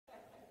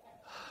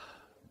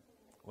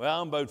Well,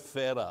 I'm about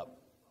fed up.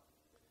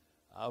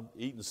 I've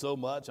eaten so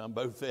much, I'm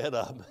about fed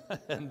up.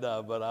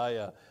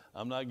 But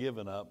I'm not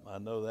giving up. I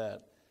know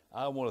that.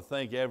 I want to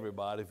thank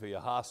everybody for your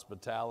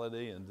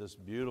hospitality and this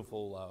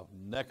beautiful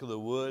neck of the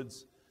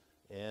woods,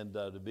 and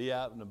to be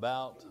out and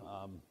about.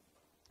 I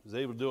was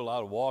able to do a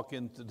lot of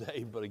walking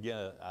today, but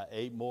again, I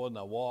ate more than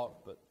I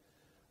walked. But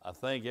I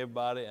thank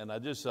everybody, and I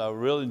just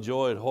really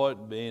enjoyed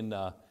Hoyt being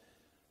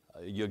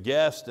your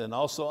guest, and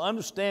also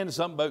understanding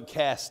something about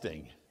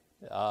casting.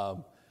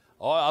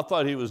 I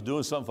thought he was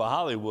doing something for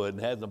Hollywood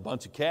and had a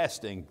bunch of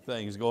casting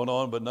things going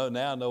on, but no,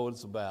 now I know what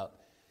it's about.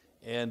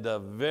 And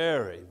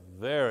very,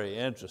 very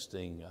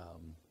interesting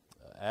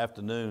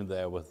afternoon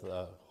there with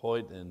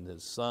Hoyt and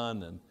his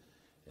son and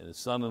his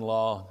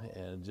son-in-law,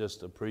 and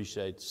just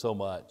appreciate so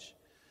much.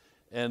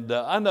 And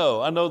I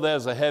know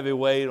there's a heavy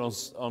weight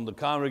on the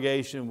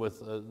congregation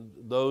with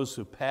those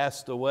who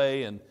passed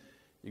away, and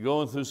you're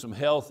going through some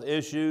health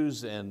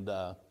issues, and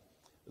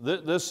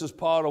this is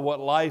part of what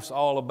life's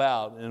all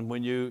about. And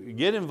when you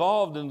get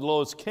involved in the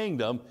Lord's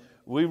kingdom,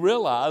 we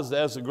realize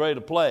there's a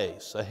greater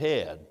place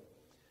ahead.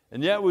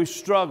 And yet we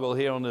struggle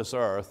here on this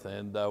earth,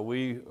 and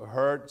we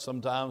hurt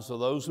sometimes for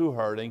those who are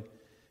hurting,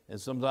 and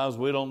sometimes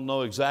we don't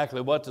know exactly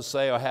what to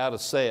say or how to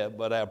say it,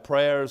 but our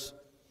prayers,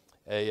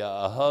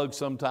 a hug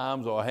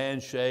sometimes, or a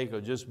handshake,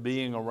 or just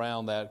being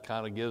around that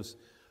kind of gives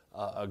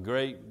a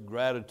great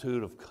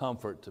gratitude of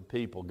comfort to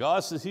people.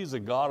 God says He's a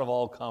God of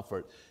all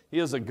comfort. He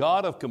is a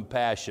God of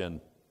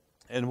compassion.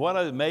 And what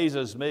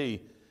amazes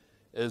me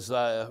is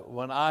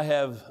when I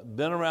have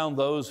been around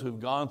those who've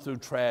gone through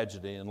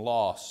tragedy and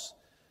loss,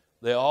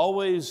 they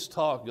always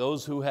talk,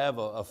 those who have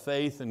a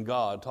faith in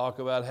God, talk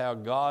about how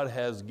God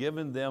has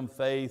given them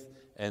faith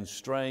and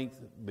strength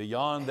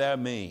beyond their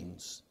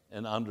means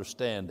and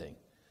understanding.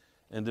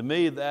 And to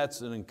me,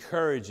 that's an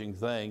encouraging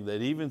thing,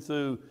 that even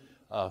through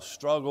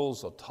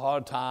struggles or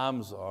hard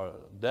times or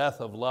death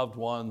of loved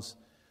ones,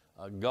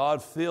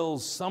 God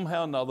fills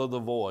somehow or another the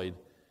void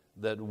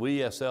that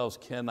we ourselves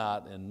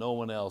cannot and no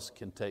one else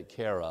can take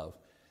care of.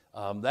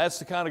 That's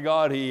the kind of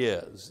God He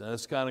is. And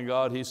that's the kind of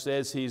God He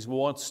says He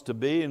wants to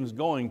be and is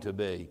going to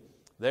be.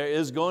 There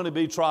is going to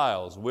be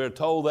trials. We're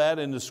told that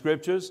in the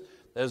Scriptures.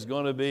 There's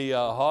going to be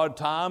hard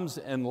times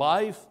in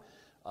life.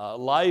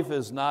 Life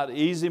is not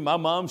easy. My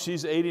mom,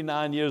 she's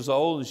 89 years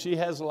old, and she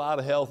has a lot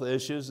of health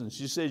issues. And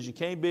she says you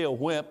can't be a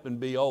wimp and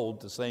be old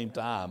at the same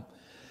time.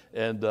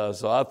 And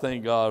so I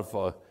thank God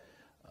for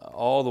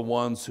all the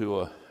ones who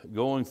are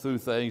going through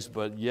things,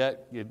 but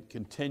yet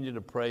continue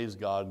to praise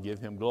God and give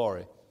Him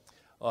glory.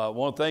 I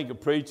want to thank the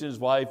preacher, his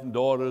wife and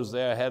daughters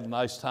there. I had a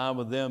nice time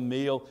with them,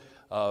 meal.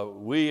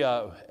 We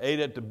ate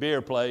at the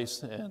beer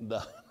place, and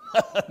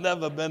I've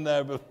never been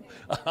there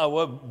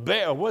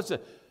before. What's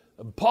it?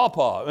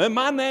 Pawpaw. And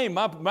my name,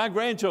 my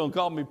grandchildren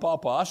called me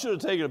Pawpaw. I should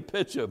have taken a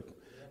picture.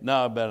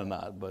 No, I better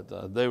not,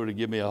 but they would have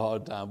given me a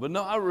hard time. But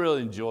no, I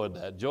really enjoyed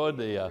that. Enjoyed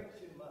the...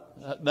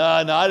 No,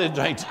 I didn't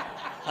drink.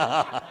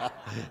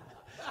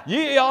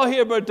 Y'all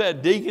hear about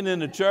that deacon in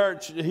the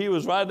church? He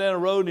was right down the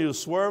road and he was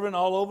swerving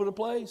all over the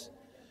place.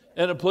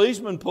 And a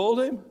policeman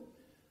pulled him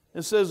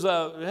and says,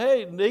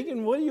 hey,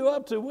 deacon, what are you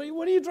up to?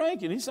 What are you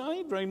drinking? He said, I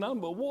ain't drinking nothing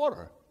but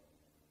water.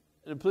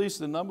 And the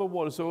policeman, nothing but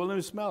water. So, well, let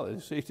me smell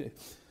it. See, the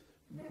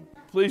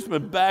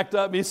policeman backed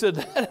up. He said,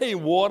 that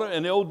ain't water.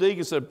 And the old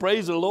deacon said,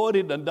 praise the Lord,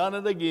 he done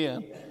it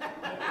again.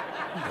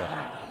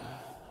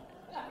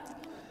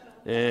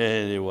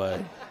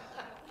 Anyway.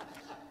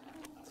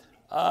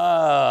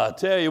 I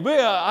tell you,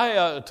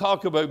 I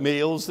talk about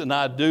meals, and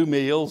I do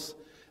meals,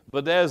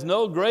 but there's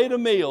no greater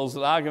meals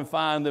that I can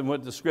find than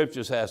what the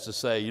Scriptures has to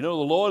say. You know,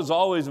 the Lord has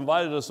always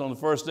invited us on the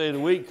first day of the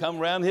week, come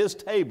around His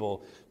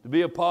table to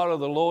be a part of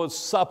the Lord's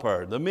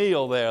Supper, the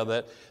meal there.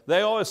 That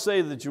they always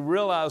say that you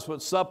realize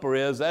what supper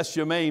is, that's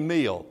your main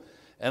meal.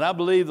 And I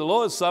believe the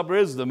Lord's Supper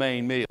is the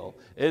main meal.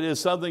 It is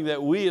something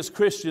that we as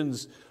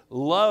Christians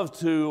love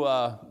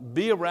to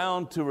be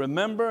around, to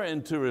remember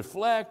and to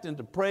reflect and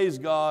to praise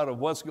God of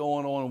what's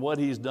going on and what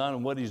He's done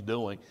and what He's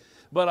doing.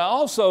 But I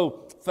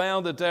also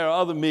found that there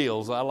are other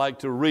meals I like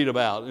to read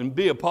about and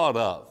be a part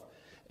of.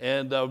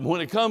 And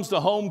when it comes to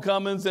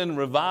homecomings and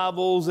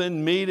revivals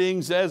and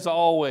meetings, there's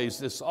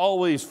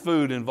always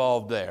food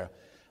involved there.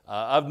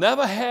 I've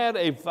never had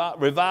a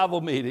revival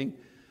meeting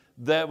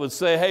that would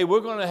say, hey, we're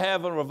going to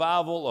have a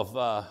revival of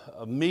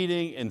a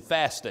meeting and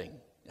fasting.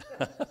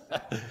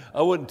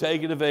 I wouldn't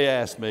take it if they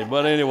asked me.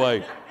 But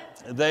anyway,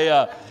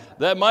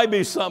 that might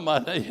be something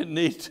I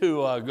need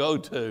to go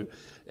to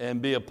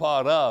and be a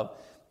part of.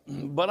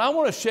 But I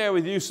want to share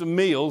with you some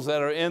meals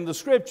that are in the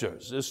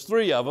Scriptures. There's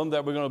 3 of them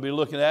that we're going to be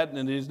looking at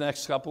in these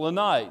next couple of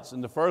nights.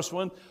 And the first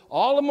one,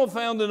 all of them are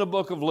found in the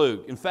book of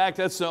Luke. In fact,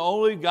 that's the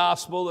only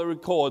gospel that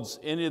records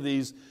any of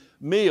these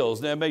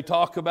meals. Now, it may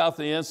talk about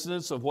the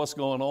incidents of what's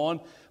going on,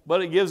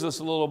 but it gives us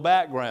a little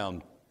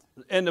background.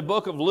 In the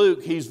book of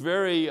Luke, he's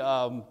very,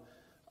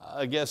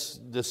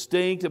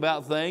 distinct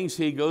about things.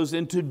 He goes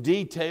into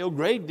detail,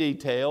 great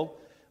detail.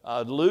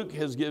 Luke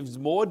gives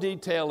more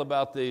detail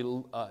about the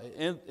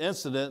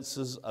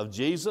incidences of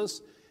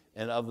Jesus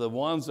and of the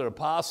ones that are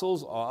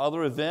apostles or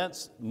other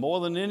events, more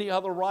than any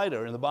other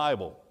writer in the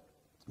Bible.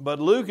 But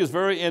Luke is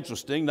very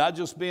interesting, not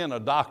just being a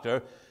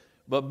doctor,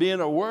 but being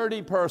a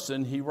wordy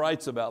person. He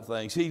writes about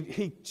things.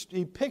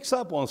 He picks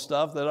up on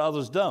stuff that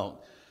others don't.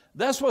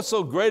 That's what's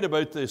so great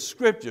about the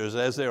scriptures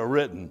as they are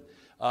written.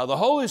 The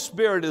Holy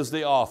Spirit is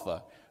the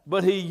author,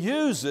 but he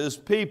uses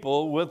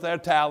people with their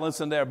talents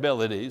and their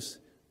abilities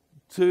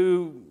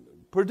to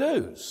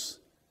produce.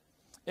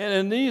 And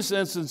in these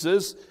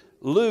instances,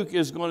 Luke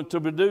is going to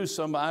produce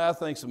some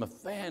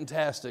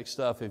fantastic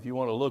stuff if you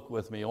want to look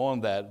with me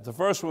on that. The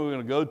first one we're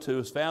going to go to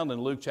is found in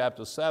Luke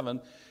chapter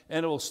 7,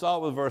 and it will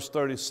start with verse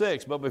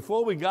 36. But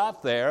before we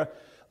got there,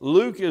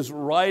 Luke is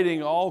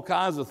writing all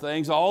kinds of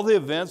things, all the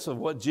events of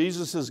what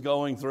Jesus is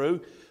going through.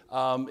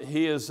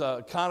 He has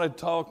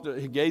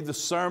he gave the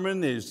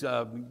sermon, he's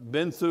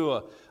been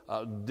through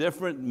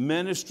different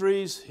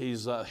ministries.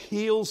 He's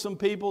healed some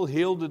people,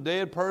 healed a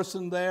dead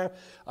person there.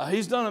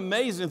 He's done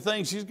amazing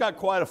things. He's got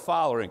quite a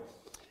following.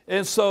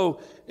 And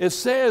so it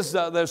says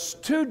there's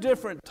two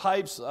different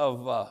types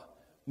of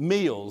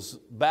meals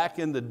back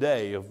in the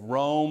day of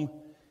Rome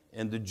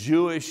and the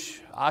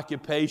Jewish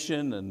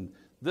occupation and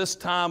this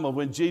time of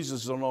when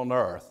Jesus was on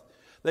earth.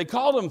 They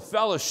called them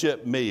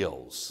fellowship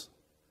meals.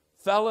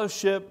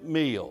 Fellowship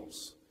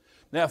meals.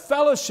 Now,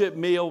 fellowship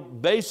meal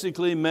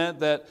basically meant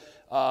that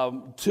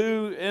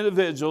two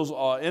individuals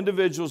are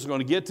going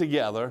to get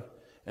together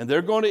and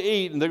they're going to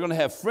eat and they're going to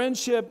have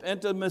friendship,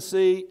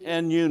 intimacy,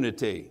 and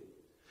unity.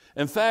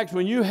 In fact,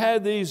 when you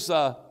had these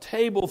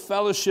table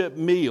fellowship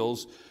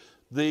meals,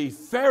 the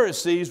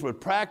Pharisees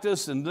would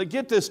practice, and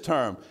get this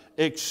term,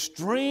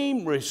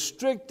 extreme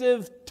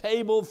restrictive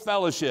table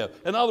fellowship.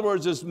 In other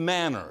words, it's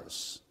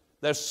manners.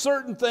 There's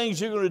certain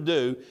things you're going to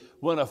do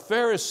when a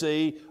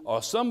Pharisee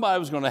or somebody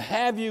was going to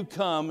have you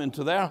come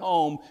into their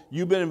home,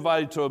 you've been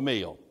invited to a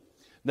meal.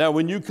 Now,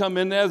 when you come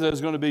in there,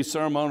 there's going to be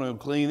ceremonial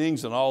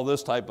cleanings and all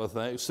this type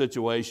of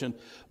situation.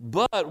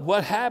 But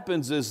what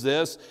happens is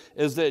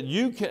that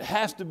you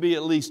have to be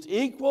at least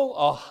equal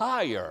or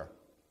higher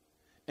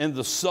in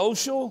the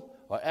social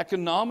or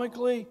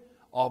economically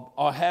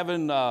or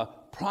having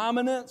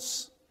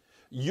prominence.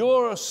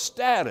 Your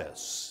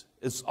status,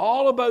 it's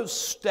all about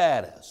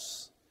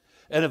status.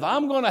 And if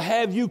I'm going to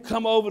have you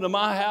come over to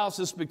my house,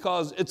 it's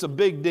because it's a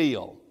big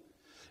deal.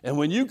 And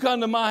when you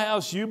come to my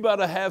house, you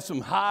better have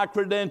some high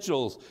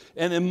credentials.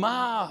 And in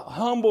my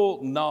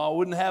I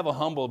wouldn't have a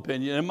humble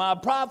opinion. In my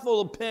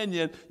prideful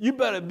opinion, you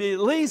better be at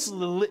least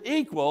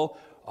equal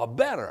or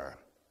better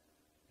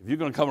if you're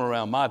going to come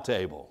around my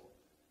table.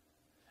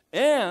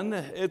 And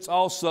it's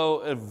also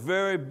a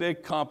very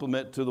big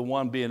compliment to the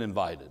one being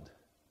invited.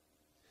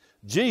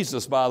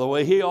 Jesus, by the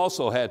way, he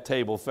also had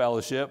table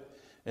fellowship,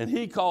 and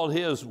he called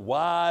his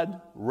wide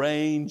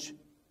range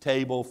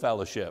table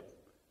fellowship.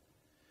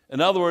 In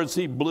other words,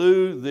 he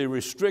blew the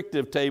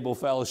restrictive table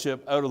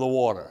fellowship out of the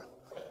water.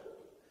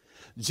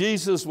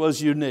 Jesus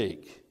was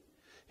unique.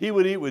 He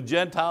would eat with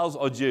Gentiles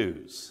or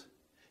Jews.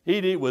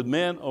 He'd eat with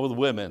men or with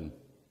women.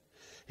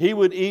 He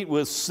would eat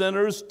with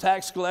sinners,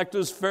 tax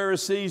collectors,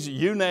 Pharisees,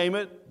 you name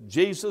it.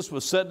 Jesus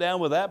would sit down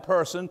with that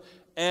person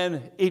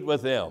and eat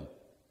with them.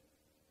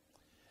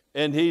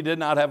 And he did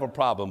not have a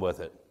problem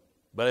with it,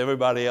 but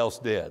everybody else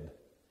did.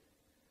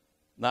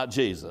 Not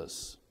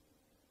Jesus.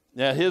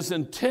 Now,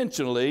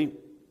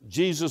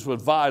 Jesus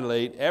would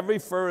violate every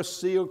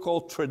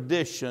Pharisaical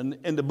tradition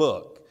in the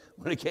book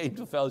when it came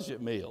to fellowship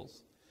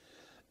meals.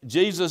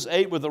 Jesus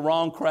ate with the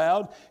wrong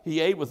crowd. He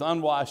ate with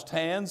unwashed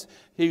hands.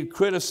 He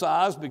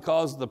criticized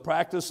because of the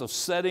practice of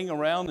sitting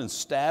around in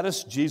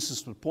status.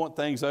 Jesus would point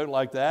things out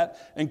like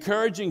that.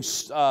 Encouraging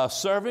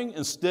serving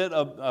instead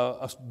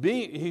of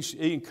being,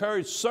 he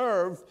encouraged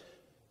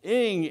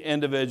serving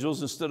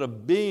individuals instead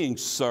of being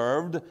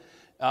served.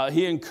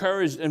 He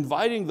encouraged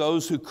inviting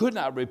those who could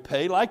not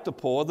repay, like the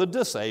poor, the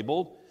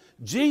disabled.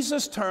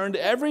 Jesus turned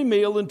every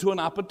meal into an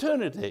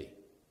opportunity.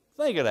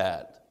 Think of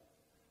that.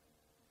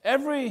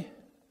 Every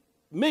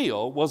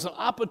meal was an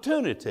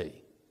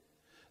opportunity.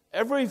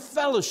 Every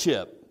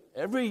fellowship,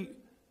 every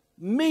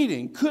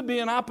meeting could be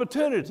an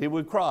opportunity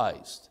with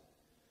Christ.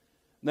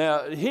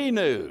 Now, he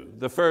knew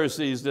the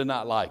Pharisees did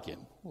not like him.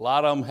 A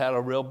lot of them had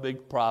a real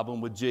big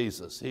problem with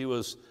Jesus. He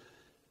was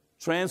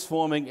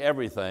transforming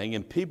everything,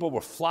 and people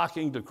were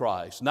flocking to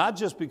Christ, not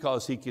just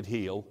because he could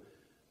heal,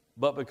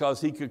 but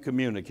because he could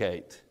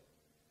communicate.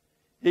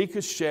 He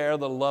could share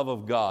the love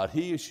of God.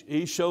 He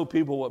showed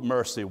people what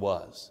mercy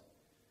was.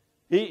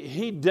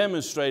 He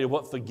demonstrated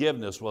what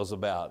forgiveness was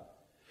about.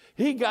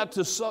 He got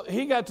to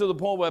the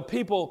point where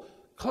people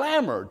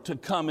clamored to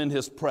come in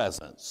his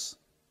presence.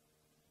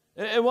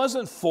 It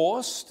wasn't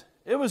forced.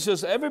 It was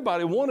just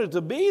everybody wanted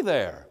to be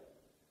there.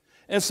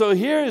 And so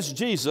here is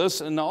Jesus,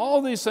 and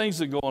all these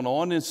things are going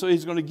on, and so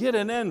he's going to get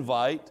an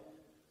invite.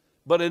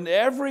 But in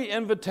every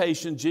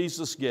invitation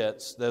Jesus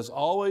gets, there's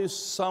always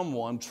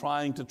someone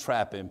trying to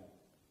trap him,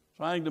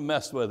 trying to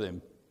mess with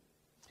him.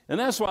 And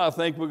that's why I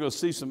think we're going to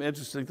see some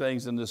interesting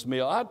things in this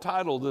meal. I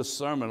titled this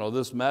sermon or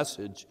this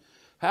message,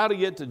 How to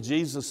Get to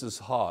Jesus'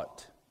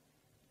 Heart.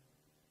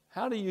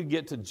 How do you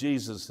get to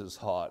Jesus'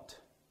 heart?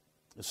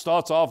 It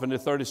starts off in the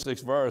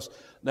 36th verse.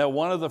 Now,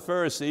 one of the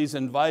Pharisees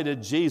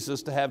invited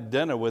Jesus to have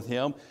dinner with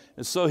him,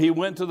 and so he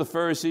went to the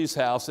Pharisee's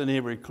house and he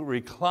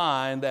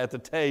reclined at the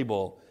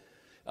table.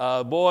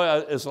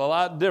 Boy, it's a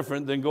lot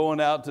different than going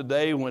out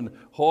today when,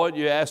 Hoyt,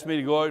 you asked me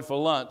to go out for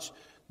lunch.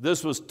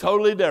 This was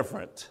totally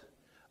different.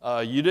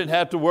 You didn't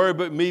have to worry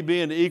about me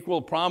being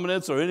equal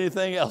prominence or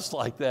anything else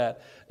like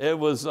that. It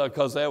was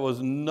because there was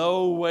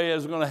no way it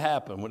was going to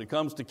happen. When it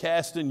comes to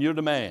casting, you're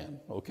the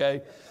man,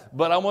 okay?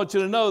 But I want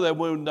you to know that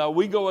when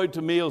we go out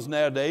to meals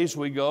nowadays,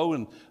 we go,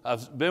 and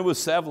I've been with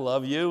several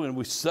of you, and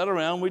we sit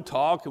around, we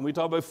talk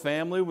about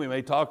family, we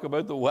may talk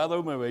about the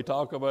weather, we may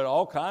talk about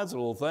all kinds of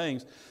little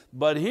things.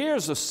 But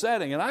here's the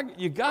setting, and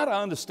you got to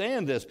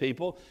understand this,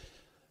 people,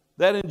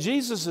 that in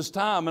Jesus'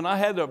 time, and I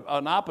had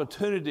an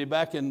opportunity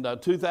back in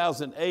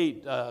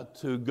 2008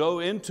 to go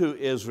into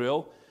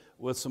Israel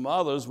with some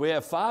others. We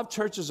have 5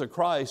 churches of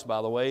Christ,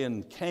 by the way,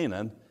 in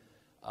Canaan,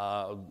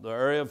 the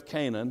area of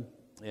Canaan,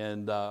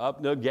 and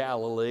up near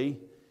Galilee.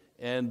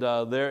 And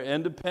they're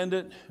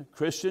independent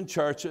Christian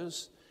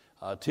churches,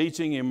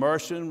 teaching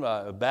immersion,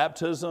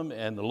 baptism,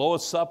 and the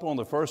Lord's Supper on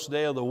the first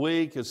day of the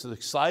week. It's an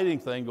exciting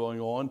thing going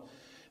on.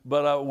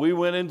 But we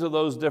went into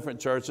those different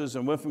churches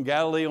and went from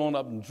Galilee on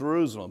up to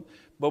Jerusalem.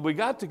 But we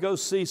got to go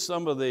see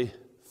some of the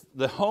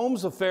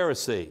homes of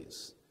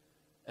Pharisees.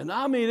 And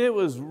I mean, it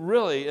was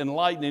really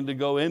enlightening to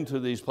go into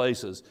these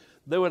places.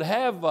 They would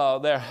have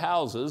their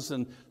houses,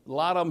 and a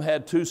lot of them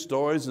had 2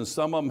 stories, and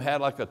some of them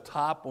had like a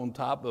top on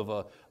top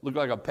of looked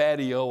like a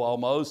patio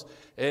almost.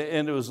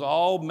 And it was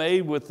all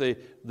made with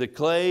the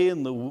clay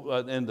and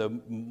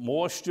the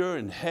moisture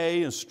and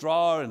hay and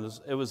straw, and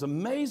it was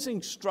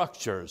amazing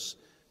structures.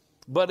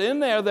 But in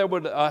there, they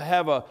would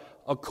have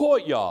a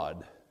courtyard.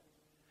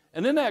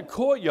 And in that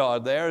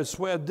courtyard there is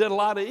where they did a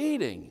lot of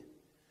eating.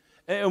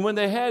 And when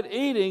they had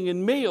eating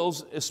and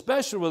meals,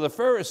 especially with the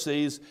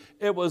Pharisees,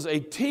 it was a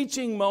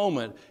teaching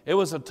moment. It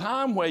was a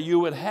time where you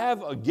would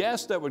have a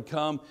guest that would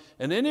come,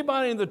 and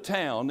anybody in the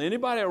town,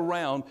 anybody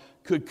around,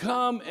 could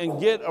come and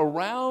get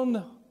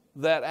around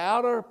that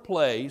outer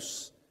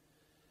place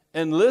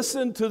and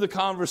listen to the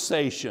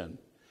conversation.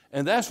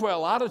 And that's where a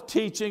lot of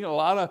teaching, a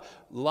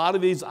lot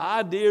of these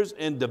ideas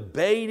and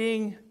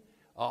debating,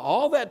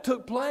 all that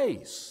took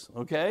place,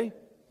 okay?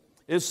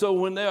 And so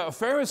when a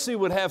Pharisee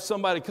would have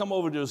somebody come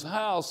over to his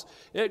house,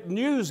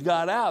 news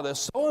got out that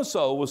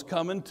so-and-so was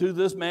coming to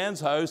this man's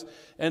house,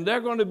 and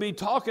they're going to be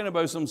talking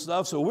about some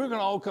stuff, so we're going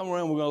to all come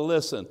around, we're going to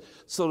listen.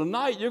 So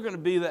tonight, you're going to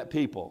be that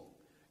people.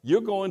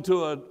 You're going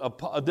to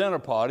a dinner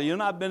party. You're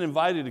not been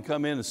invited to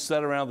come in and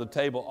sit around the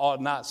table, or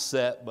not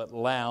sit, but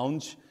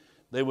lounge.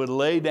 They would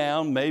lay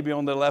down maybe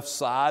on their left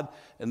side,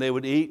 and they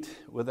would eat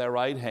with their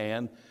right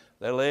hand,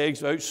 their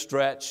legs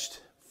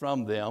outstretched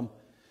from them.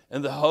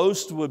 And the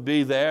host would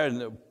be there,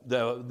 and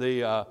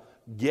the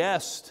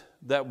guest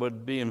that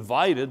would be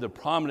invited, the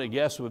prominent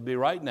guest, would be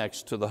right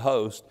next to the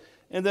host.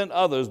 And then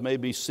others may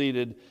be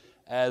seated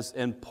as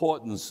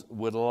importance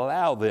would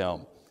allow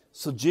them.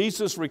 So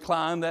Jesus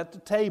reclined at the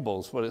table,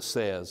 is what it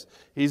says.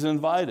 He's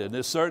invited. And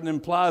it certainly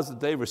implies that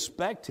they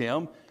respect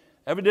him.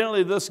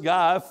 Evidently, this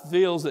guy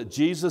feels that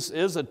Jesus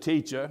is a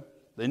teacher.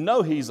 They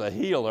know he's a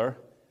healer.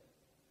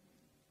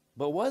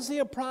 But was he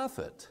a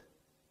prophet?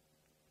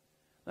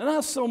 They're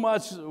not so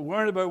much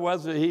worried about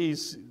whether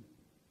he's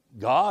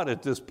God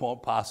at this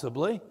point,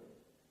 possibly.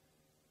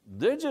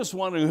 They're just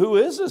wondering, who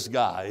is this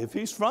guy? If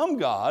he's from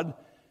God,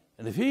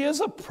 and if he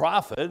is a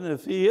prophet, and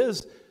if he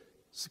is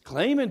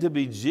claiming to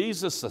be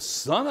Jesus, the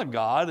Son of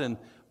God, and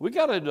we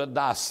got to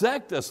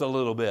dissect this a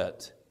little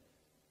bit.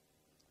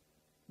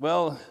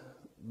 Well,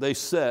 they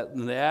sit,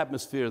 and the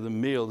atmosphere of the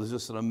meal is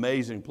just an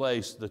amazing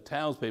place. The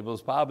townspeople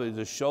is probably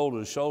just shoulder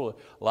to shoulder.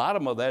 A lot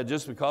of them are there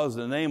just because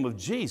the name of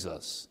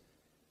Jesus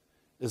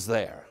is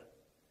there.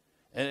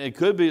 And it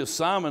could be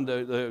Simon,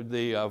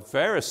 the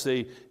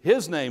Pharisee,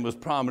 his name was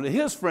prominent.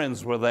 His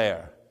friends were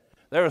there.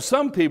 There are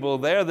some people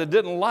there that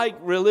didn't like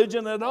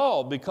religion at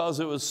all because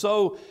it was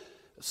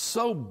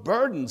so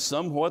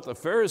burdensome what the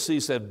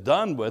Pharisees have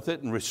done with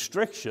it and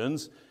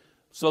restrictions.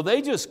 So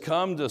they just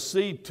come to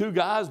see 2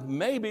 guys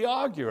maybe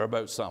argue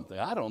about something.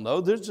 I don't know.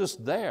 They're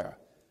just there.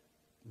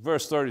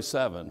 Verse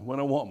 37, when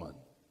a woman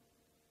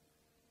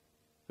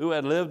who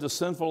had lived a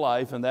sinful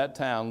life in that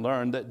town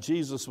learned that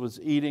Jesus was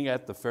eating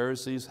at the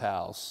Pharisee's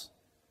house.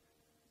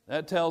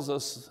 That tells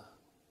us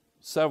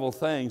several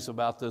things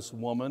about this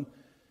woman.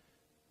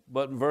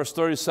 But in verse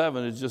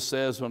 37, it just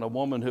says, when a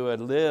woman who had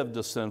lived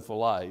a sinful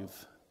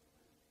life.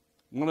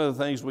 One of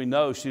the things we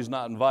know, she's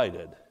not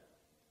invited.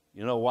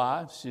 You know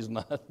why? She's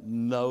not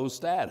no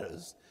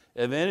status.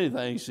 If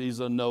anything,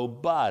 she's a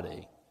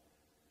nobody.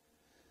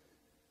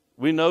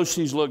 We know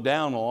she's looked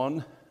down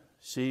on.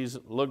 She's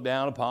looked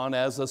down upon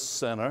as a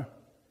sinner.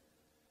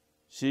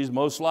 She's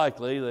most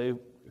likely, they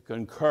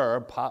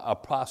concur, a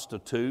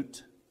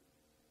prostitute.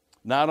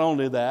 Not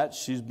only that,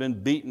 she's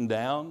been beaten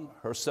down.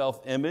 Her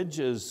self-image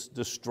is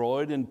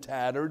destroyed and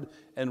tattered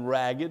and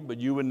ragged, but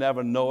you would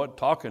never know it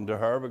talking to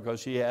her because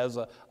she has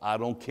a I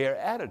don't care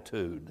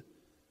attitude.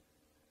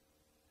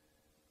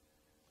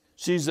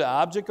 She's the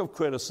object of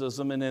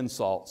criticism and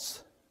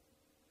insults.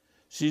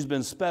 She's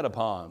been spat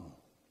upon.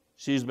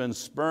 She's been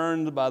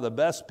spurned by the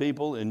best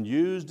people and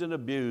used and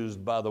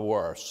abused by the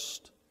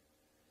worst.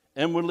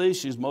 Inwardly,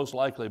 she's most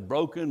likely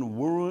broken,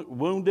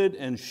 wounded,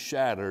 and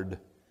shattered.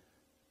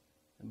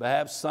 And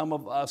perhaps some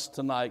of us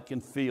tonight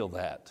can feel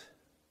that.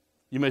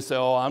 You may say,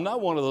 oh, I'm not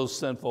one of those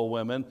sinful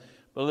women.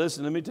 But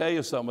listen, let me tell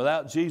you something.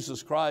 Without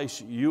Jesus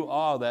Christ, you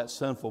are that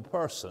sinful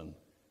person.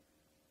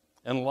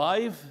 And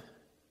life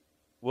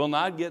will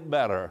not get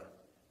better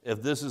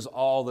if this is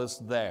all that's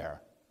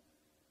there.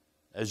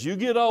 As you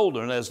get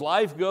older and as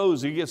life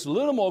goes, it gets a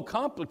little more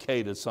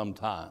complicated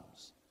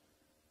sometimes.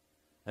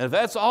 And if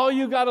that's all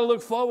you got to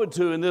look forward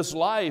to in this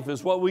life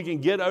is what we can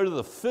get out of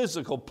the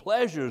physical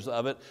pleasures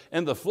of it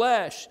and the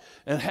flesh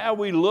and how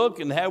we look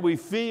and how we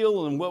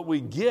feel and what we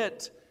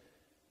get,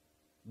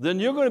 then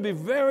you're going to be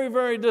very,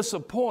 very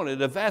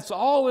disappointed if that's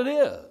all it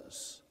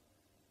is.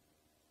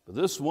 But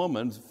this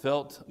woman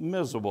felt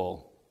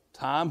miserable.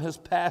 Time has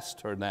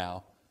passed her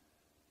now.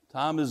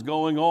 Time is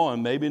going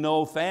on. Maybe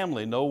no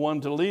family, no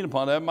one to lean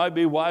upon. That might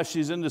be why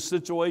she's in the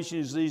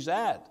situation she's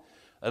at.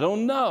 I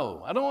don't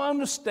know. I don't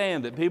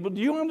understand it, people.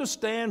 Do you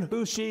understand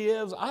who she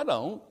is? I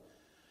don't.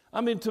 I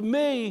mean, to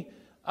me,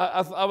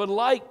 I would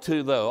like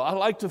to, though. I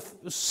like to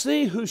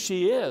see who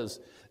she is.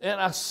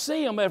 And I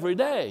see them every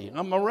day.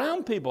 I'm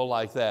around people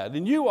like that,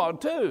 and you are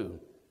too.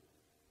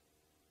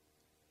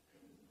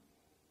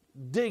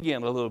 Dig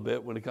in a little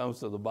bit when it comes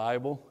to the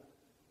Bible.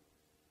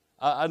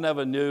 I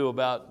never knew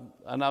about,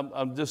 and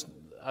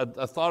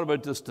I thought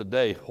about this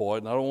today, Hoyt,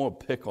 and I don't want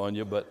to pick on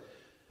you, but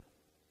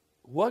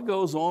what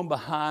goes on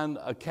behind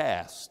a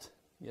cast,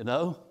 you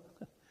know?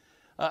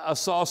 I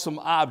saw some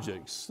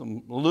objects,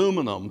 some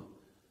aluminum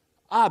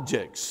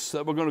objects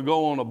that were going to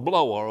go on a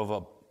blower of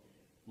a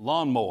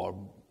lawnmower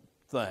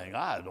thing.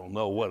 I don't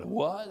know what it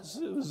was.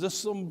 It was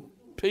just some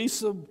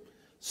piece of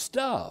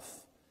stuff.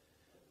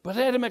 But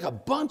they had to make a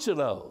bunch of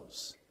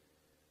those.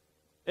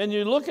 And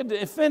you look at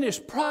the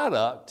finished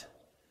product,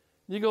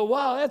 you go,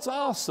 wow, that's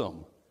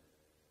awesome.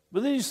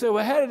 But then you say,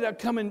 well, how did that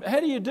come in?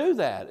 How do you do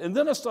that? And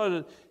then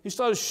he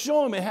started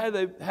showing me how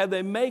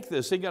they make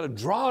this. You got to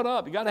draw it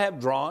up. You got to have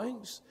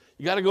drawings.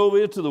 You got to go over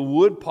here to the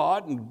wood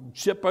pot and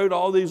chip out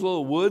all these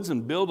little woods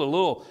and build a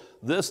little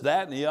this,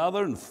 that, and the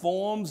other, and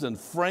forms and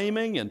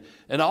framing and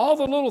all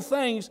the little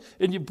things.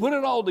 And you put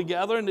it all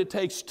together, and it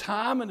takes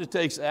time and it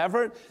takes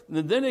effort.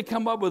 And then they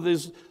come up with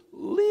this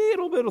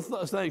little bit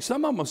of things.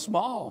 Some of them are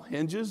small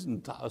hinges,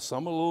 and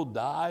some are a little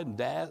die and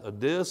a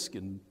disc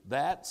and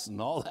that's and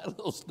all that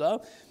little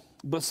stuff.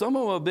 But some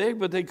of them are big,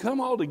 but they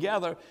come all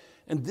together,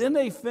 and then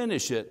they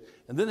finish it,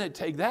 and then they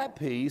take that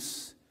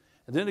piece,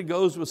 and then it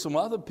goes with some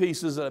other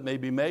pieces that may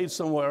be made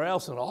somewhere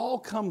else, and it all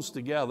comes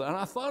together. And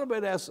I thought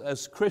about it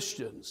as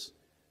Christians.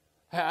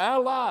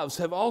 Our lives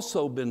have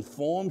also been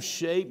formed,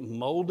 shaped,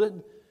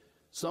 molded.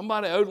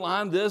 Somebody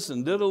outlined this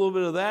and did a little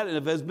bit of that, and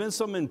if there's been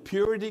some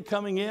impurity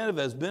coming in, if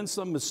there's been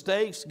some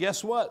mistakes,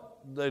 guess what?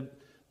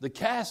 The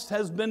cast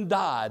has been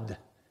dyed,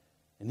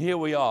 and here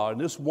we are,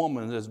 and this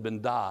woman has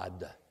been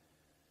dyed.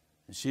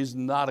 And she's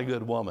not a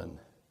good woman.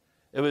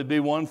 It would be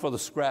one for the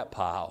scrap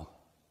pile,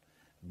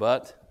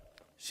 but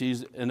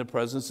she's in the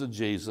presence of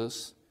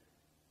Jesus.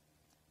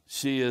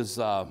 She is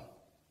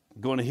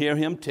going to hear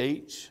him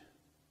teach.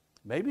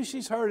 Maybe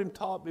she's heard him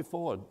talk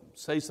before,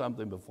 say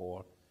something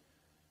before.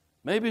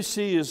 Maybe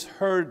she has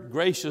heard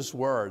gracious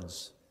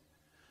words.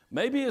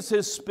 Maybe it's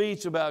his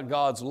speech about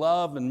God's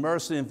love and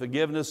mercy and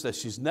forgiveness that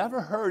she's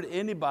never heard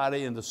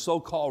anybody in the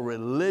so-called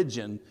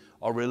religion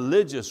or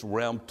religious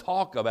realm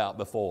talk about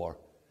before.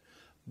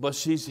 But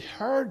she's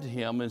heard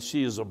him, and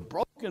she is a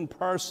broken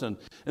person.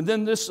 And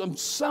then there's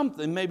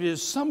something, maybe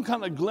there's some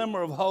kind of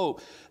glimmer of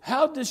hope.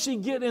 How did she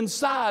get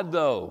inside,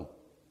 though?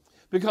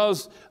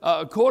 Because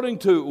according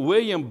to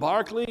William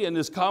Barclay in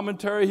his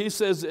commentary, he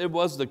says it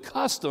was the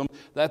custom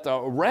that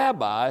the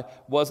rabbi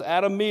was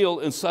at a meal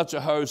in such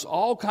a house.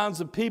 All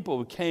kinds of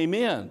people came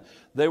in.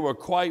 They were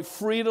quite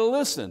free to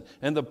listen,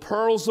 and the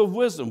pearls of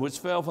wisdom which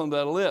fell from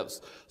their lips.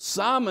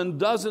 Simon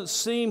doesn't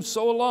seem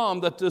so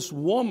alarmed that this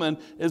woman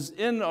is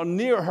in or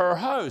near her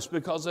house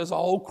because there's a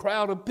whole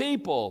crowd of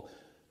people.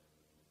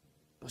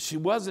 But she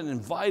wasn't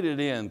invited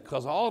in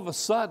because all of a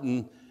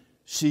sudden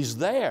she's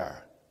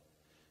there.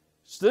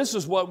 This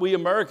is what we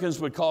Americans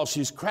would call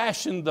she's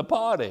crashing the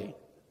party.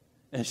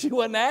 And she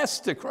wasn't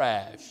asked to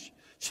crash.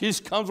 She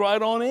just comes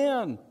right on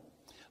in.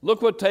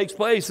 Look what takes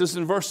place. This is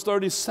in verse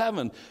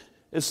 37.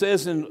 It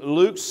says in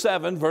Luke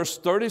 7, verse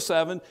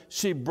 37,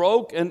 she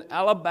broke an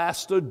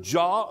alabaster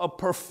jar of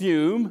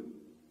perfume.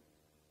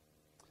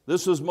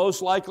 This was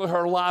most likely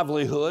her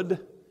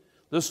livelihood.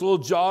 This little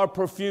jar of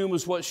perfume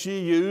is what she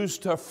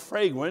used, her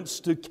fragrance,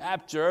 to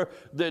capture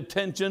the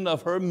attention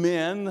of her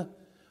men,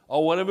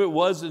 or whatever it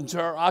was into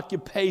her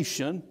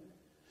occupation.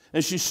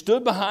 And she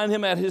stood behind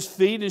him at his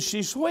feet, and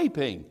she's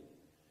weeping.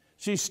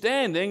 She's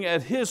standing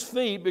at his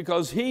feet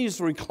because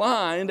he's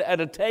reclined at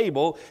a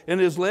table, and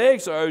his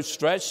legs are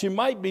outstretched. She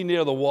might be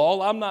near the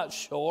wall, I'm not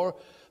sure.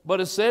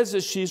 but it says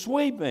that she's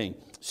weeping.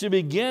 She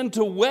began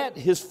to wet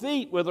his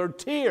feet with her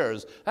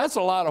tears. That's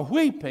a lot of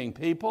weeping,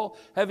 people.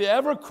 Have you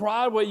ever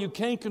cried where you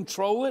can't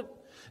control it?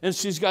 And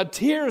she's got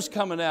tears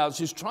coming out.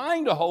 She's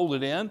trying to hold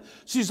it in.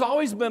 She's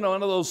always been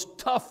one of those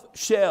tough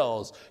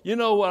shells. You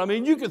know what I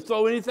mean? You can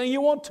throw anything you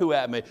want to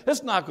at me.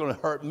 It's not going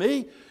to hurt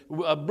me.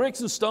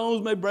 Bricks and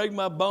stones may break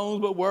my bones,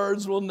 but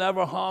words will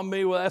never harm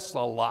me. Well, that's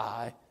a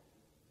lie.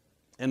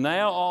 And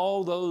now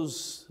all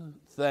those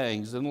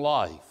things in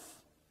life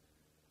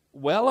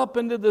well up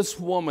into this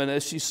woman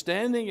as she's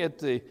standing at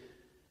the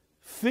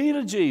feet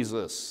of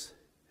Jesus,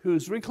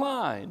 who's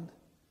reclined,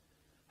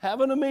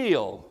 having a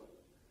meal.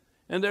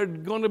 And they're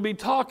going to be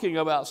talking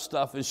about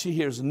stuff, and she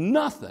hears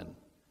nothing.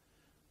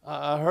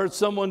 I heard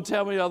someone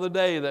tell me the other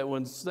day that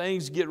when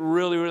things get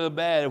really, really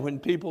bad, when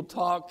people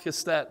talk,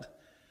 it's that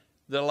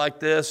they're like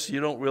this, you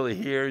don't really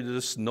hear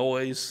this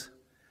noise.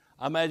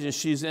 I imagine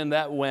she's in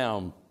that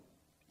realm.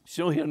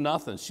 She don't hear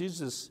nothing. She's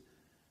just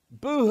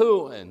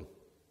boo-hooing.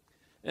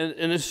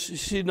 And as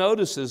she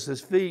notices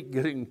his feet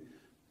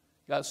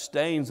got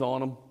stains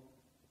on them.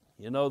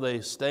 You know, they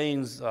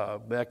stains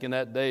back in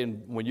that day,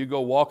 and when you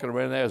go walking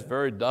around there, it's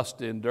very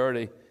dusty and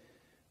dirty.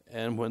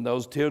 And when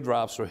those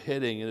teardrops are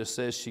hitting, and it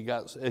says she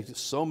got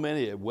so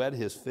many, it wet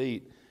his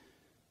feet.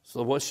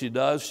 So what she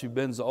does, she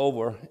bends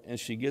over, and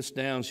she gets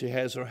down, she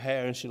has her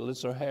hair, and she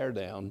lets her hair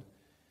down.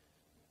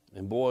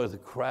 And boy, the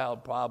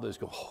crowd probably is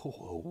going,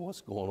 oh,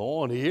 what's going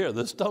on here?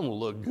 This doesn't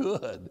look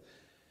good.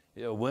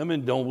 You know,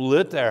 women don't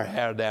let their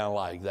hair down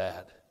like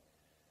that.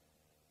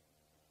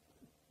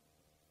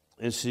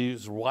 And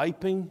she's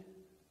wiping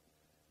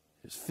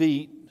his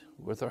feet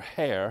with her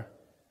hair,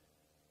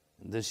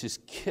 and then she's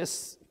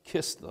kissed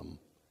them,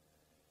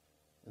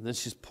 and then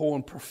she's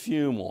pouring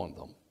perfume on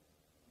them,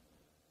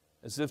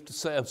 as if to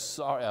say, I'm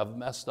sorry, I've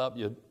messed up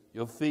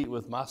your feet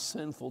with my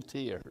sinful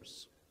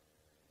tears.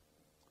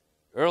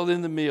 Early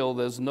in the meal,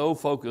 there's no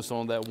focus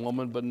on that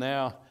woman, but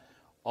now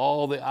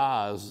all the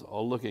eyes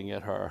are looking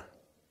at her,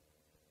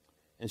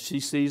 and she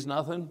sees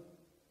nothing.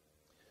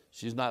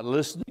 She's not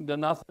listening to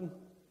nothing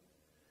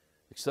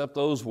except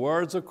those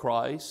words of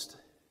Christ,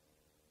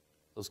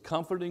 those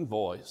comforting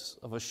voice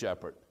of a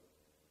shepherd.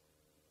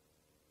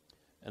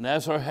 And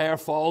as her hair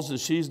falls and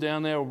she's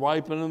down there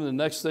wiping them, the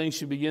next thing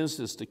she begins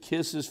is to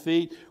kiss his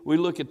feet. We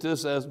look at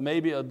this as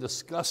maybe a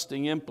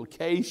disgusting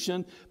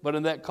implication, but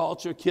in that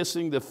culture,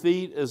 kissing the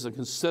feet is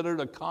considered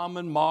a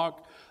common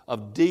mark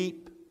of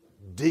deep,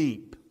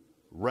 deep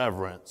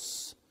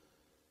reverence.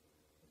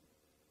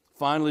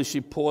 Finally,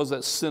 she pours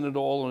that scented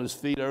oil on his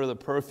feet out of the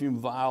perfume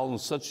vial, and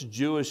such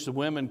Jewish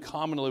women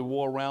commonly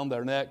wore around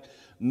their neck.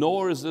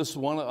 Nor is this a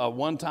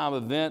one-time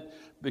event,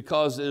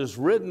 because it is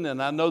written,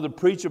 and I know the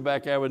preacher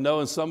back there would know,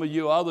 and some of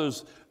you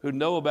others who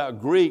know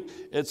about Greek,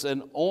 it's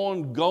an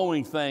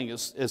ongoing thing.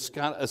 It's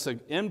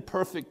an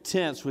imperfect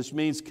tense, which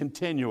means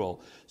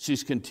continual.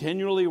 She's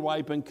continually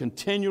wiping,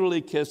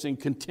 continually kissing,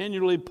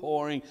 continually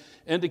pouring,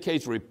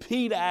 indicates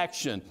repeat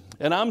action.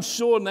 And I'm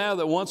sure now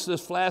that once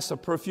this flask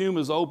of perfume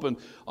is opened,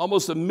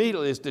 almost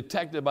immediately it's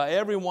detected by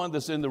everyone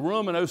that's in the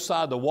room and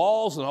outside the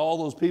walls, and all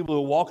those people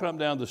who are walking up and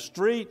down the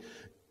street.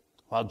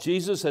 While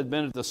Jesus had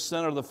been at the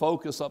center of the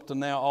focus up to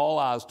now, all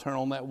eyes turn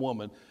on that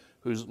woman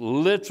who's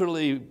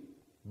literally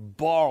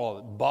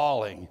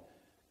bawling,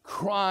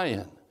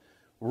 crying,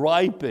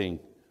 wiping,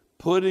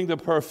 putting the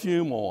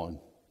perfume on.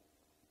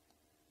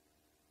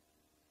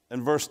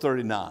 In verse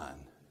 39,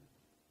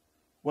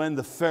 when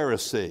the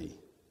Pharisee, his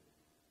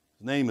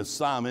name is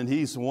Simon,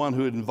 he's the one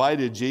who had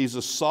invited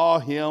Jesus, saw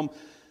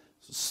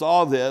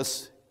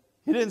this,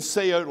 he didn't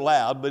say out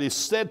loud, but he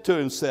said to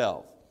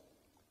himself,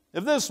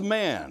 if this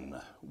man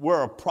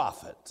were a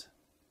prophet,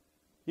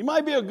 he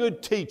might be a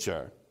good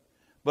teacher,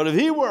 but if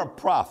he were a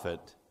prophet,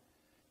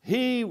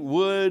 he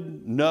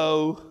would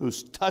know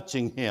who's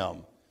touching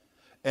him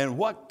and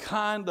what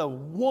kind of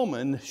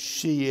woman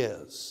she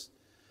is,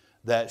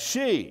 that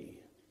she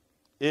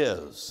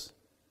is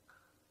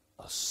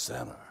a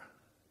sinner.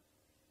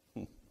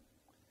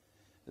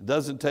 It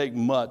doesn't take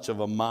much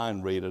of a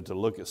mind reader to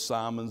look at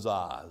Simon's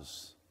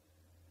eyes.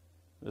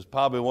 It's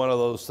probably one of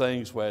those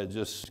things where it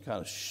just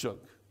kind of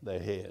shook their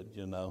head,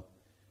 you know.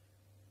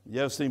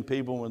 You ever seen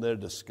people when they're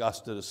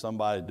disgusted at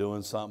somebody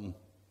doing something?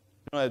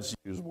 You don't have to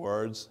use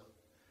words.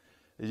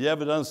 Have you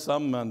ever done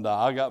something? And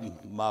I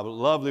got my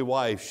lovely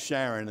wife,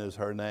 Sharon is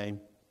her name,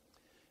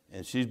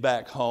 and she's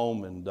back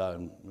home,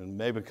 and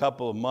maybe a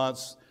couple of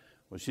months,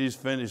 when she's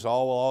finished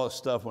all the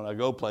stuff, when I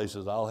go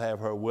places, I'll have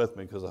her with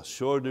me, because I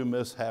sure do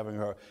miss having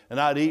her, and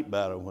I'd eat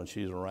better when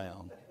she's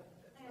around.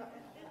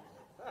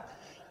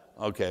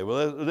 Okay,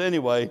 well,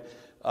 anyway,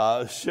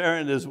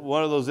 Sharon is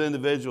one of those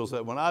individuals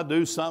that when I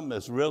do something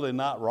that's really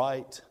not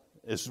right,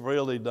 it's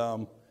really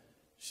dumb,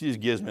 she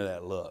just gives me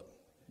that look.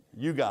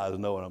 You guys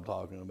know what I'm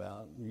talking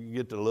about. You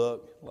get the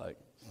look, like,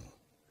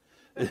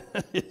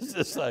 it's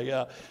just like,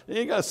 you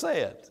ain't got to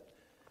say it.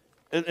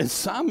 And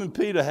Simon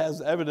Peter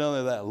has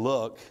evidently that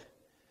look.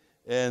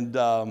 And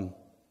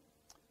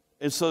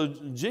so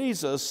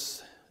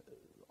Jesus,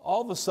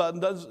 all of a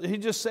sudden, he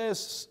just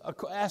asks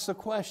a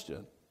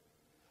question.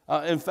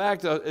 In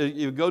fact,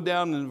 you go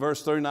down in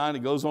verse 39,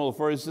 it goes on a little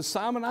further. He says,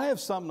 Simon, I have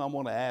something I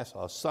want to ask,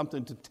 or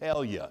something to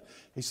tell you.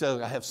 He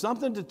says, I have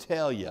something to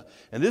tell you.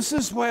 And this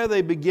is where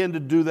they begin to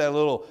do that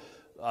little,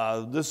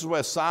 this is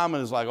where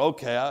Simon is like,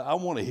 okay, I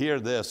want to hear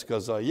this,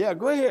 because, yeah,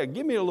 go ahead,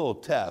 give me a little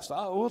test.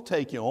 We'll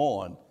take you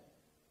on.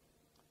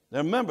 Now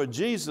remember,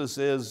 Jesus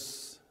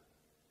is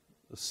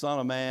the Son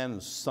of Man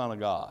and Son of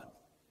God.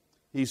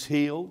 He's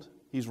healed.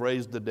 He's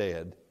raised the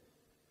dead.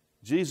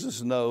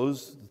 Jesus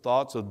knows the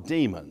thoughts of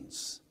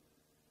demons.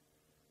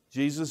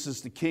 Jesus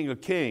is the King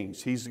of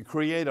Kings. He's the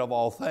creator of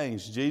all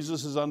things.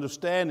 Jesus is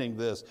understanding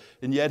this,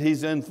 and yet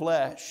he's in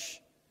flesh.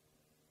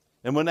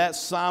 And when that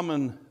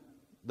Simon,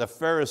 the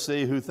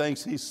Pharisee who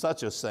thinks he's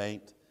such a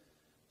saint,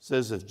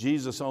 says if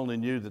Jesus only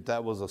knew that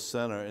that was a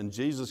sinner, and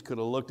Jesus could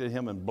have looked at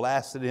him and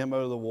blasted him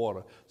out of the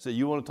water, said,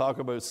 you want to talk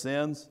about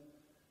sins?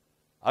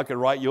 I could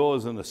write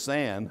yours in the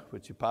sand,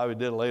 which he probably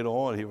did later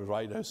on. He was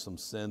writing out some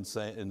sin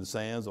in the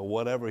sands or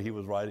whatever he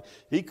was writing.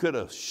 He could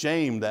have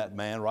shamed that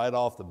man right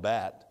off the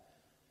bat.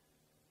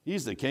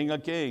 He's the King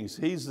of Kings.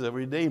 He's the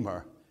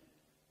Redeemer.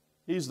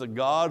 He's the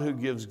God who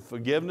gives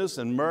forgiveness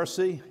and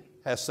mercy,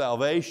 has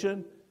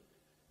salvation.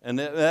 And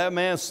that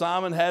man,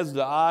 Simon, has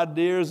the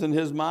ideas in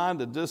his mind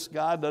that this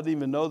guy doesn't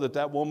even know that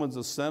that woman's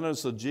a sinner.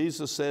 So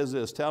Jesus says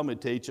this, tell me,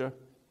 teacher.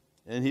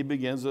 And he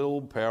begins a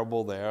little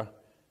parable there.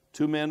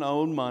 2 men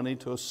owed money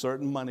to a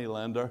certain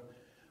moneylender.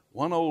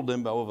 One owed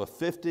him by over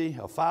 50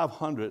 or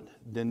 500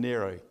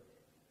 denarii.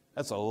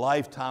 That's a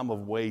lifetime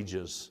of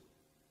wages.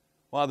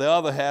 While the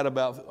other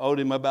owed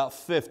him about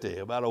 50,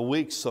 about a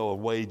week's so of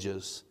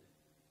wages.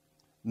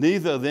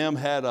 Neither of them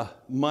had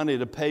money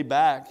to pay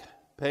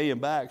him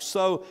back.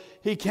 So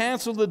he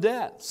canceled the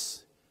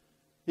debts.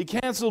 He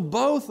canceled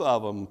both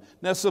of them.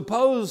 Now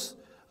suppose,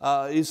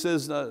 he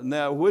says,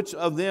 now which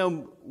of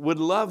them would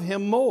love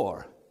him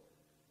more?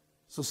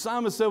 So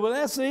Simon said, well,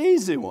 that's the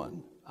easy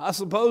one. I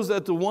suppose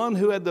that the one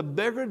who had the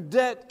bigger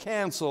debt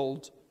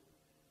canceled.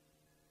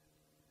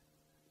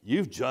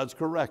 You've judged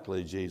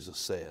correctly, Jesus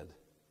said.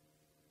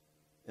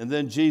 And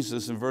then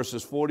Jesus in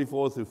verses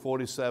 44 through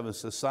 47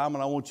 says,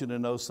 Simon, I want you to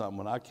know something.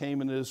 When I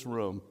came into this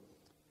room,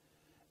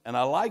 and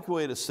I like the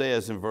way it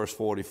says in verse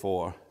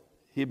 44,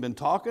 he'd been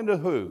talking to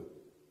who?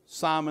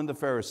 Simon the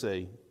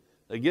Pharisee.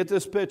 Now get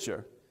this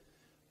picture.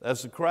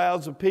 As the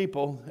crowds of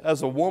people,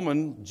 as a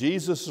woman,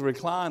 Jesus is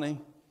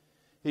reclining.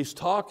 He's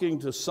talking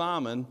to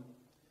Simon,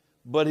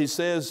 but he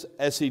says,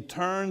 as he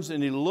turns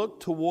and he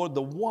looked toward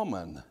the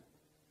woman,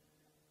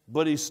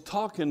 but he's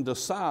talking to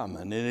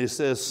Simon, and he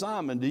says,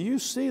 Simon, do you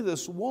see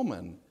this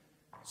woman?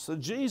 So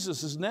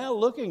Jesus is now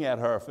looking at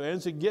her,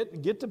 friends, and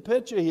get the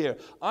picture here.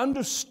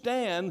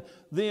 Understand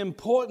the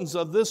importance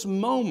of this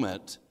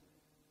moment.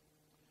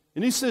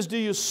 And he says, do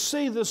you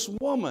see this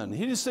woman?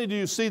 He didn't say, do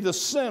you see the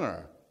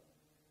sinner?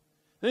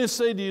 He didn't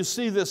say, do you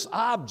see this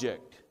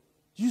object?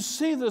 Do you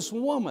see this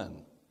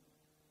woman?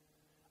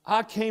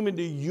 I came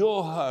into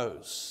your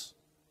house,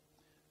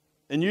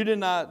 and you did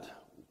not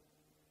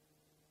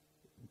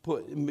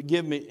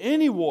give me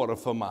any water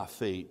for my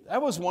feet.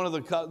 That was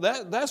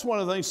that's one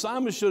of the things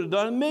Simon should have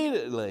done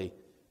immediately.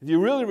 If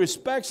you really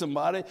respect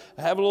somebody,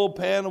 have a little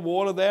pan of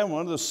water there, and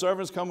one of the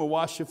servants come and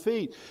wash your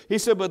feet. He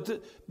said,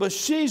 but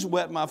she's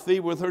wet my feet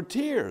with her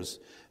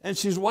tears, and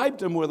she's wiped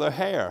them with her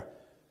hair.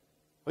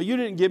 Well, you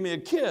didn't give me a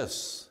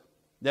kiss.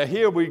 Now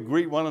here we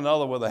greet one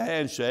another with a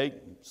handshake.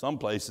 Some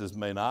places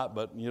may not,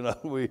 but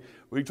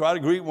we try to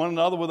greet one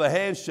another with a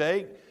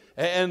handshake.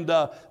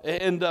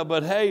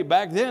 But hey,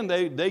 back then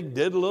they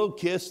did a little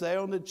kiss there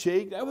on the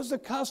cheek. That was the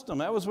custom.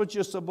 That was what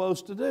you're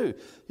supposed to do.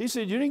 He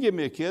said, you didn't give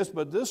me a kiss,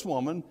 but this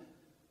woman,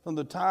 from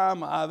the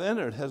time I've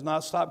entered, has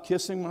not stopped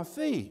kissing my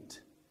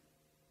feet.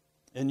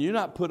 And you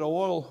not put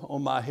oil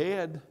on my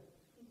head.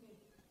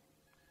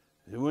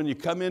 And when you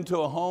come into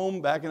a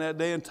home, back in that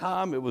day and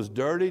time, it was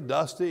dirty,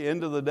 dusty,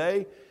 end of the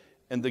day.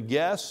 And the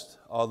guest,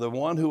 or the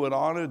one who would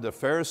honor, the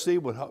Pharisee,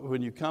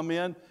 when you come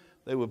in,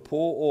 they would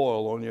pour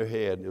oil on your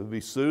head. It would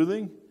be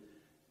soothing.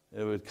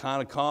 It would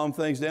kind of calm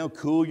things down,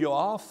 cool you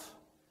off.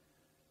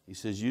 He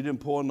says, you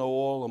didn't pour no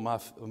oil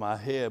on my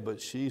head,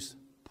 but she's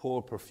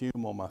poured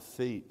perfume on my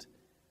feet.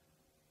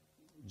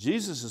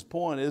 Jesus'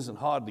 point isn't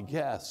hard to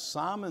guess.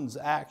 Simon's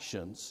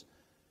actions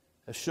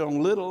have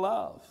shown little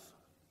love.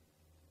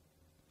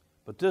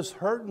 But this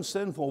hurt and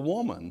sinful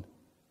woman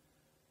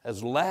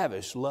has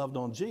lavished love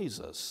on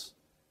Jesus.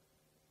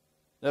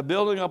 Now,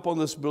 building up on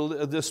this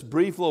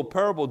brief little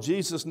parable,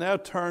 Jesus now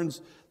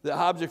turns the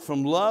object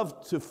from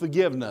love to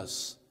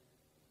forgiveness.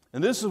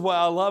 And this is why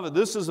I love it.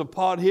 This is a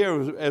part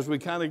here as we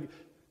kind of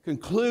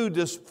conclude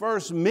this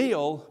first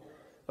meal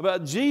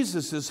about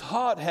Jesus. His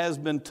heart has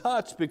been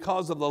touched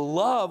because of the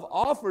love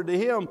offered to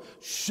him,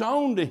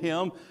 shown to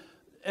him,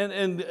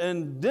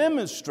 and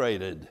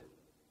demonstrated.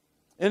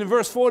 And in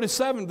verse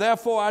 47,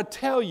 therefore I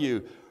tell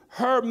you,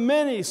 her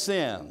many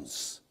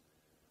sins,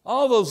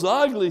 all those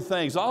ugly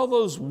things, all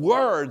those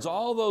words,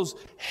 all those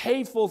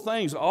hateful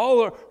things,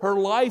 all her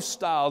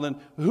lifestyle, and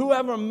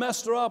whoever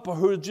messed her up or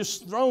who had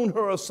just thrown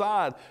her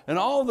aside, and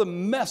all the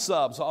mess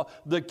ups, all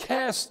the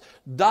cast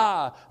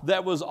die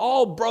that was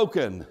all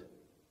broken.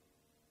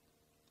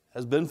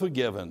 has been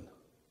forgiven,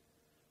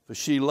 for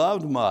she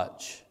loved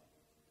much.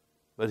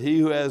 But he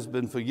who has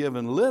been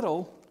forgiven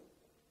little,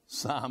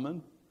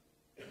 Simon,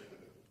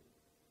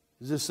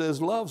 it just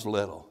says loves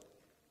little.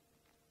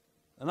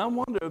 And I'm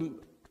wondering,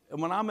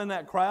 when I'm in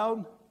that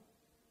crowd,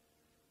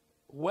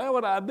 where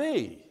would I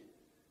be?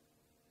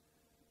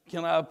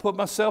 Can I put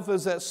myself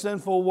as that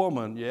sinful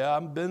woman? Yeah,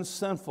 I've been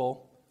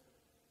sinful,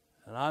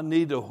 and I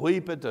need to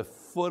weep at the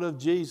foot of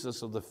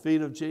Jesus, or the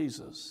feet of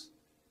Jesus.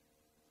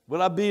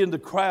 Would I be in the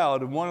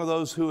crowd and one of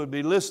those who would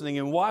be listening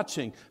and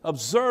watching,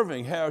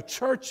 observing how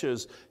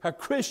churches, how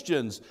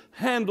Christians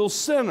handle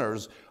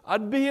sinners?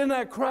 I'd be in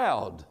that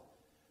crowd,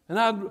 and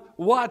I'd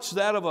watch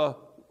that of a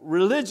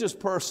religious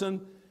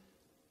person,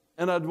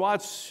 and I'd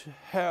watch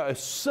how a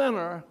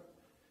sinner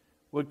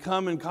would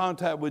come in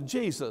contact with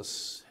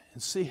Jesus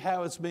and see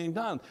how it's being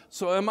done.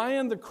 So am I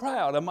in the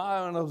crowd? Am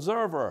I an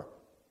observer?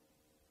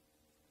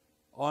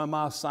 Or am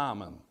I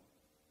Simon?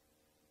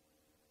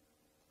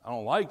 I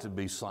don't like to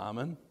be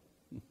Simon.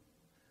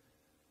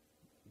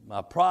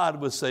 My pride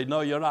would say,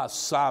 no, you're not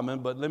Simon,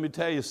 but let me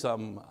tell you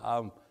something.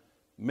 I'm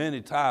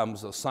many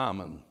times a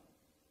Simon.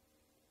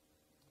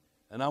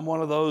 And I'm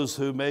one of those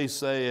who may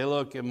say, hey,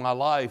 look, in my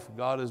life,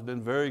 God has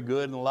been very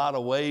good in a lot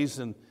of ways,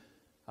 and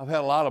I've had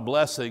a lot of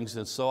blessings,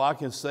 and so I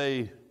can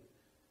say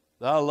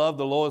that I love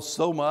the Lord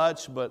so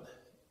much, but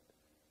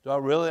do I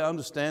really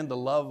understand the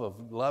love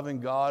of loving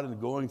God and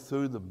going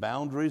through the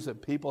boundaries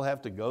that people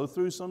have to go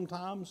through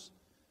sometimes?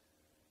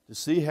 To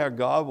see how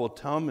God will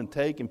come and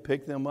take and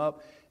pick them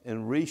up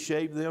and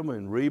reshape them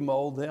and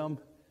remold them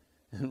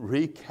and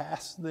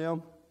recast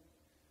them,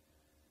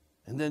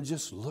 and then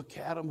just look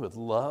at them with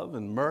love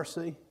and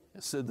mercy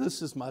and say,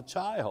 this is my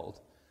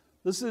child.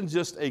 This isn't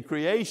just a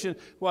creation.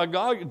 Well,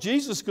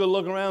 Jesus could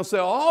look around and say,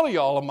 all of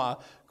y'all are my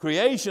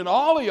creation.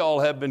 All of y'all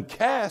have been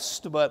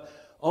cast, but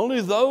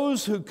only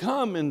those who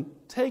come and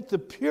take the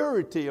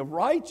purity of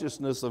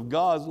righteousness of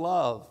God's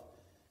love.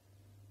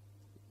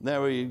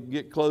 Now we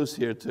get close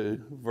here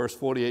to verse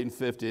 48 and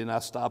 50, and I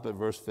stop at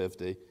verse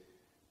 50.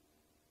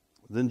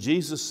 Then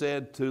Jesus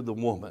said to the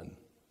woman,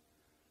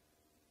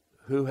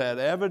 who had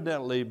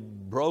evidently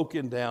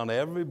broken down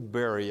every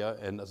barrier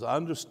and is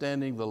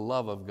understanding the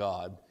love of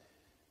God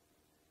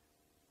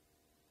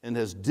and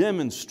has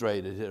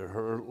demonstrated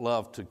her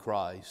love to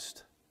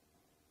Christ,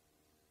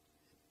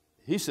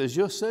 he says,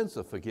 your sins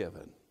are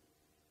forgiven.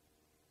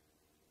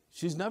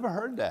 She's never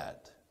heard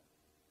that.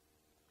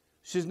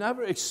 She's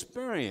never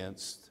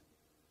experienced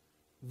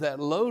that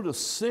load of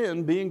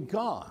sin being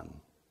gone.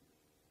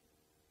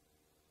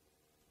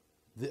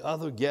 The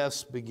other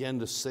guests began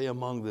to say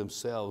among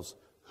themselves,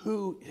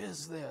 who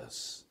is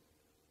this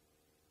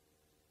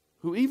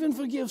who even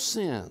forgives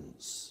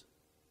sins?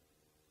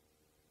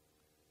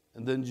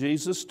 And then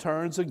Jesus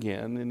turns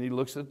again and he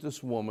looks at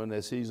this woman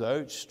as he's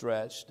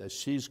outstretched, as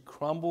she's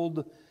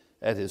crumbled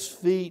at his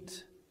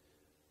feet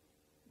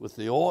with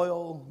the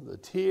oil, the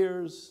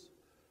tears,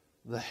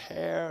 the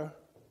hair.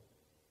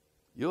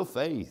 Your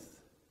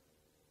faith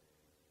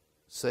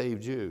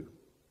saved you.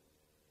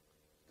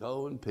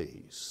 Go in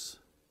peace.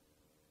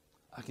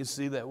 I can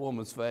see that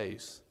woman's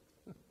face.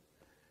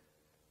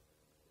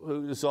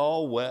 It's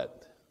all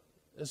wet.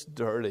 It's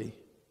dirty.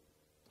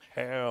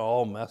 Hair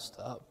all messed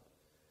up.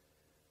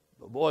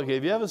 But boy,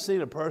 have you ever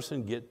seen a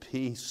person get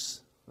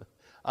peace?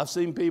 I've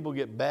seen people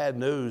get bad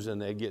news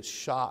and they get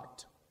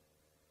shocked.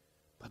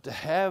 But to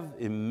have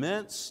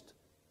immense,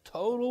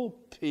 total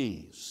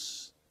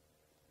peace,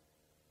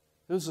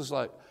 it was just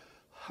like,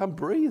 I'm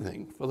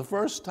breathing. For the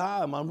first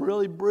time, I'm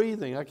really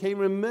breathing. I can't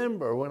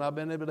remember when I've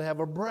been able to have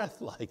a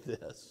breath like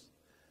this.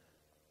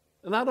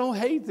 And I don't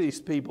hate these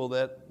people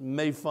that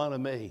made fun of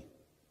me.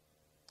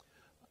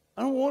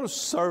 I don't want to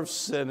serve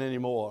sin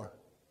anymore.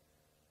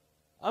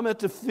 I'm at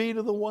the feet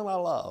of the one I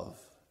love.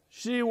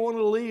 She didn't want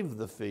to leave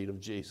the feet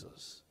of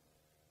Jesus.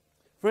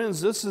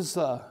 Friends, this is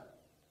how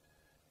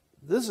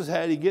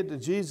you get to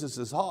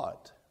Jesus'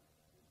 heart.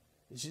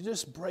 Is you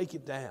just break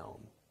it down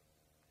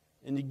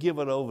and you give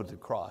it over to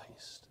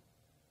Christ.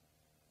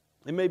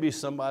 There may be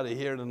somebody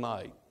here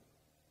tonight.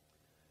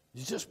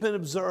 You've just been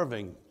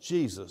observing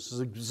Jesus,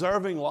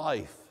 observing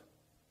life,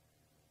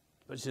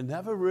 but you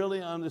never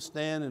really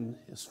understand in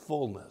his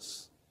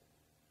fullness.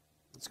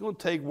 It's going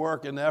to take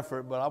work and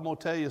effort, but I'm going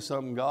to tell you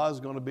something. God's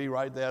going to be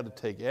right there to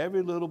take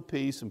every little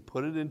piece and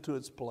put it into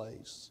its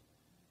place,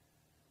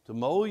 to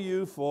mold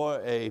you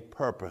for a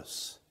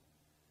purpose.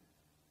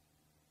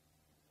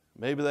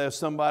 Maybe there's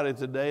somebody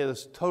today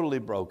that's totally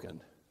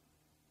broken.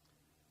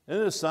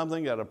 Isn't it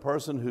something that a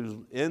person who's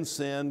in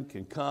sin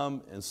can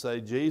come and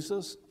say,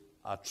 Jesus,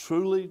 I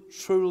truly,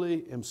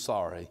 truly am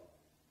sorry.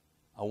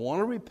 I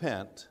want to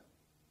repent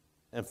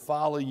and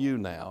follow you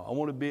now. I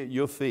want to be at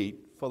your feet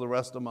for the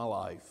rest of my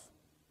life.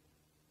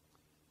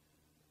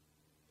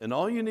 And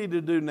all you need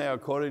to do now,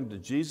 according to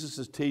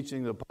Jesus'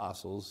 teaching the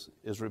apostles,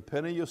 is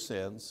repent of your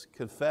sins,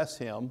 confess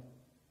him,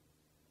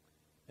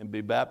 and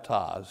be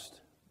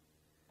baptized,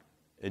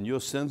 and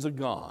your sins are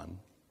gone.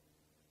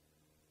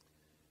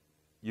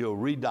 You're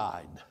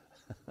re-dyed.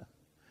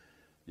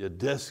 Your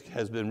disc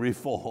has been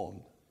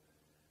reformed.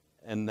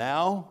 And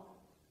now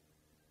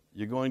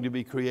You're going to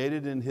be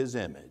created in His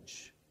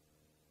image.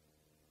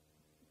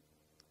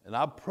 And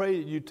I pray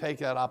that you take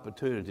that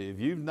opportunity. If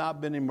you've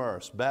not been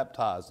immersed,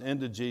 baptized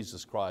into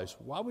Jesus Christ,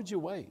 why would you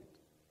wait?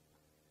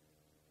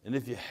 And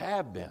if you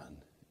have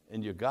been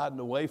and you've gotten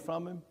away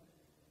from Him,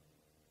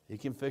 He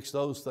can fix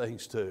those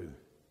things too.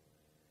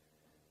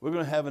 We're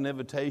going to have an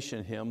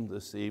invitation hymn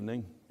this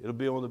evening. It'll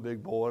be on the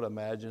big board, I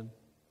imagine.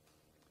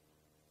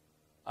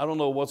 I don't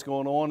know what's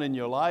going on in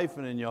your life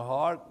and in your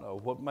heart, or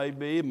what may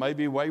be. It may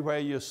be right where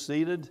you're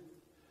seated.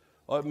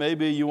 Or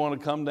maybe you want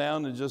to come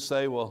down and just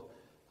say, well,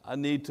 I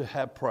need to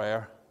have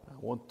prayer. I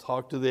want to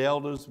talk to the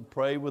elders and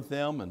pray with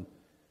them. And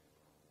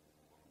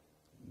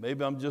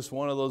maybe I'm just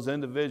one of those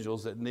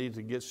individuals that need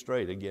to get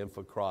straight again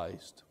for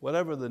Christ.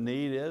 Whatever the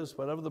need is,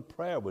 whatever the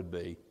prayer would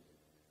be,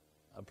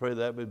 I pray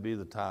that would be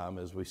the time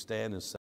as we stand and sing.